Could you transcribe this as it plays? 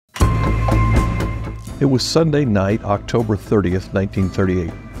It was Sunday night, October 30th, 1938,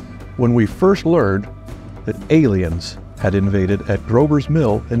 when we first learned that aliens had invaded at Grover's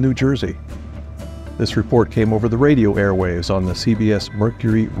Mill in New Jersey. This report came over the radio airwaves on the CBS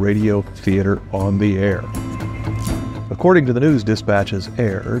Mercury Radio Theater on the air. According to the news dispatches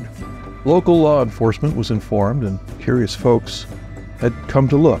aired, local law enforcement was informed and curious folks had come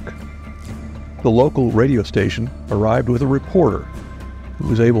to look. The local radio station arrived with a reporter who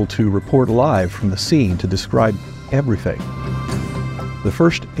was able to report live from the scene to describe everything. The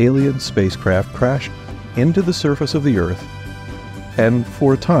first alien spacecraft crashed into the surface of the Earth and,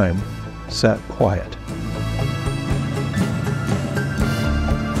 for a time, sat quiet.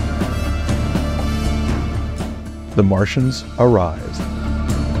 The Martians arrived.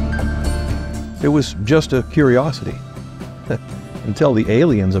 It was just a curiosity until the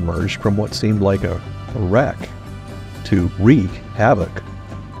aliens emerged from what seemed like a wreck to wreak havoc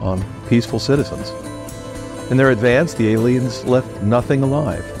on peaceful citizens. In their advance, the aliens left nothing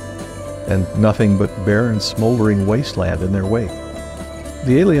alive, and nothing but barren, smoldering wasteland in their wake.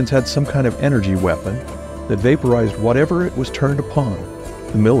 The aliens had some kind of energy weapon that vaporized whatever it was turned upon.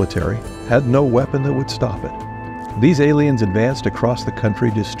 The military had no weapon that would stop it. These aliens advanced across the country,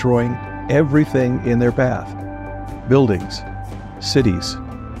 destroying everything in their path: buildings, cities,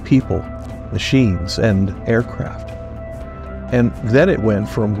 people, machines, and aircraft. And then it went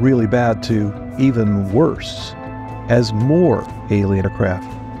from really bad to even worse as more alien craft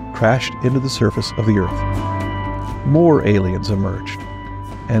crashed into the surface of the Earth. More aliens emerged,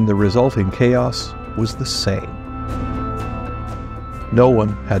 and the resulting chaos was the same. No one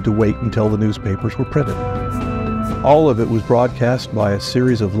had to wait until the newspapers were printed. All of it was broadcast by a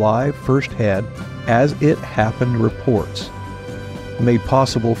series of live, first-hand, as-it-happened reports, made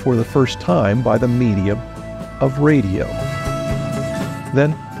possible for the first time by the medium of radio.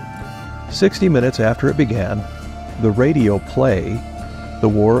 Then, 60 minutes after it began, the radio play, The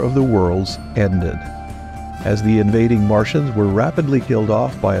War of the Worlds, ended, as the invading Martians were rapidly killed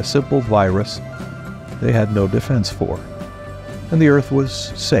off by a simple virus they had no defense for, and the Earth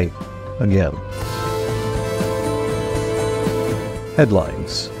was safe again.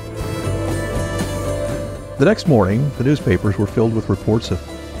 Headlines. The next morning, the newspapers were filled with reports of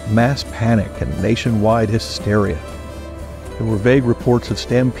mass panic and nationwide hysteria. There were vague reports of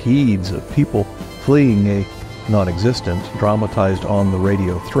stampedes of people fleeing a non-existent, dramatized on the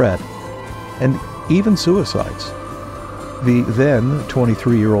radio threat, and even suicides. The then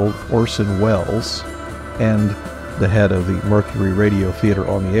 23-year-old Orsen Wells, and the head of the Mercury Radio Theater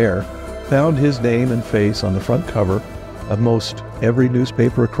on the air, found his name and face on the front cover of most every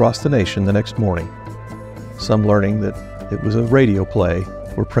newspaper across the nation the next morning. Some, learning that it was a radio play,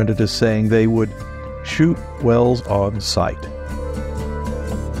 were printed as saying they would shoot Wells on sight.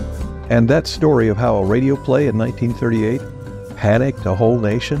 And that story of how a radio play in 1938 panicked a whole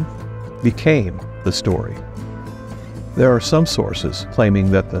nation became the story. There are some sources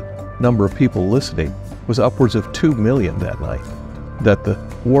claiming that the number of people listening was upwards of 2 million that night, that the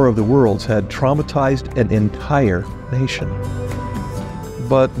War of the Worlds had traumatized an entire nation.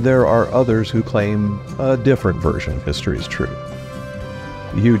 But there are others who claim a different version of history is true.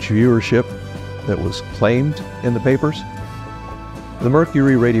 The huge viewership that was claimed in the papers. The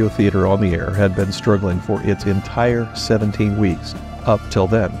Mercury Radio Theater on the air had been struggling for its entire 17 weeks up till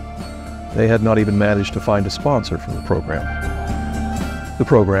then. They had not even managed to find a sponsor for the program. The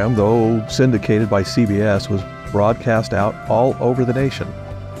program, though syndicated by CBS, was broadcast out all over the nation.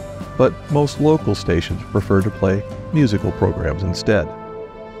 But most local stations preferred to play musical programs instead.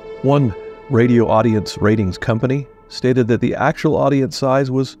 One radio audience ratings company stated that the actual audience size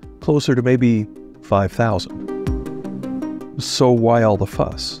was closer to maybe 5,000. So why all the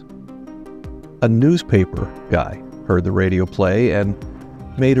fuss? A newspaper guy heard the radio play and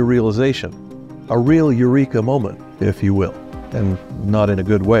made a realization, a real eureka moment, if you will, and not in a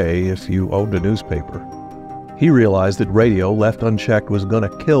good way if you owned a newspaper. He realized that radio left unchecked was going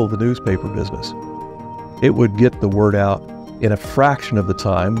to kill the newspaper business. It would get the word out in a fraction of the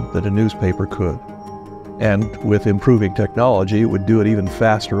time that a newspaper could. And with improving technology, it would do it even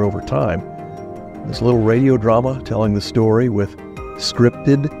faster over time. This little radio drama telling the story with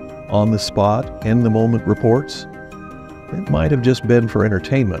scripted, on-the-spot, in-the-moment reports, it might have just been for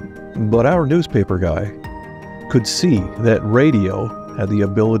entertainment. But our newspaper guy could see that radio had the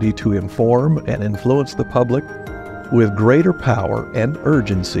ability to inform and influence the public with greater power and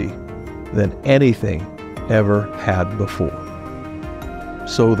urgency than anything ever had before.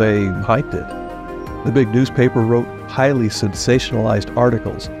 So they hyped it. The big newspaper wrote highly sensationalized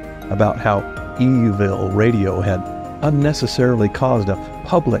articles about how evil radio had unnecessarily caused a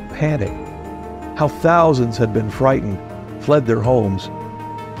public panic. how thousands had been frightened, fled their homes.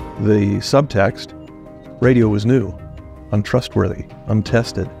 The subtext: radio was new, untrustworthy,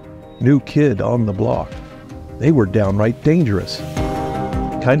 untested, new kid on the block. They were downright dangerous,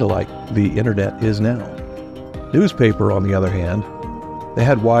 kind of like the internet is now. Newspaper, on the other hand, they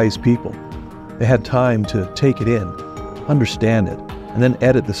had wise people. They had time to take it in, understand it, and then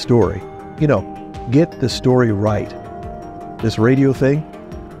edit the story. Get the story right. This radio thing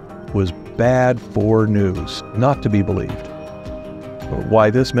was bad for news, not to be believed. Why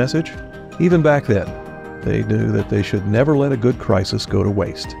this message? Even back then, they knew that they should never let a good crisis go to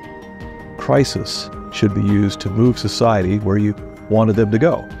waste. Crisis should be used to move society where you wanted them to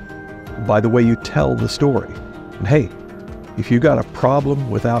go, by the way you tell the story. And hey, if you got a problem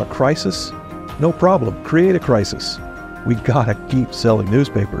without a crisis, no problem, create a crisis. We gotta keep selling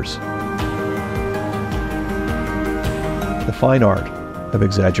newspapers. The fine art of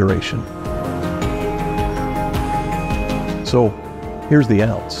exaggeration. So here's the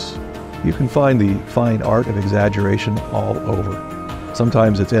ounce. You can find the fine art of exaggeration all over.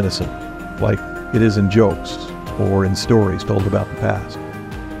 Sometimes it's innocent, like it is in jokes or in stories told about the past,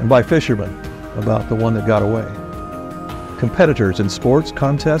 and by fishermen about the one that got away. Competitors in sports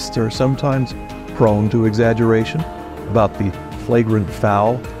contests are sometimes prone to exaggeration about the flagrant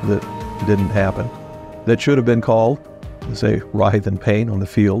foul that didn't happen, that should have been called, say, writhe in pain on the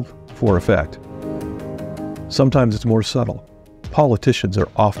field for effect. Sometimes it's more subtle. Politicians are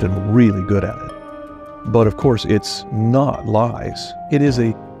often really good at it. But of course, it's not lies. It is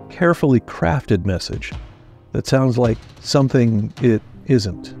a carefully crafted message that sounds like something it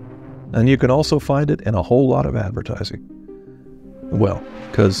isn't. And you can also find it in a whole lot of advertising. Well,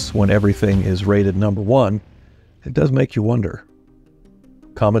 because when everything is rated #1, it does make you wonder.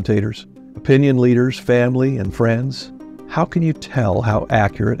 Commentators, opinion leaders, family, and friends, how can you tell how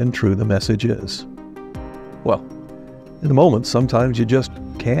accurate and true the message is? Well, in the moment, sometimes you just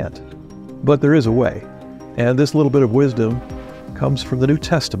can't. But there is a way. And this little bit of wisdom comes from the New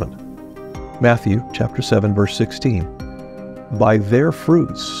Testament. Matthew chapter 7, verse 16. By their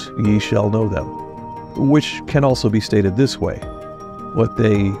fruits ye shall know them. Which can also be stated this way. What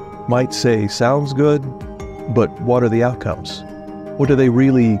they might say sounds good, but what are the outcomes? What do they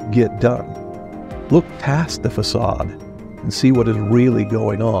really get done? Look past the facade and see what is really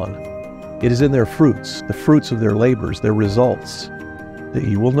going on. It is in their fruits, the fruits of their labors, their results, that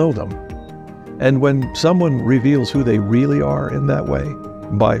you will know them. And when someone reveals who they really are in that way,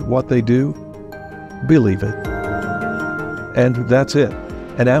 by what they do, believe it. And that's it.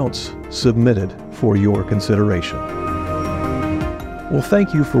 An ounce submitted for your consideration. Well,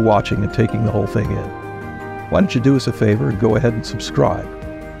 thank you for watching and taking the whole thing in. Why don't you do us a favor and go ahead and subscribe,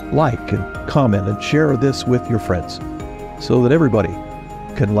 like and comment and share this with your friends so that everybody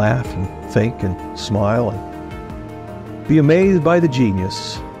can laugh and think and smile and be amazed by the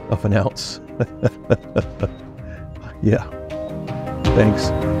genius of an ounce. Yeah.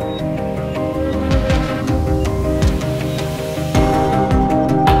 Thanks.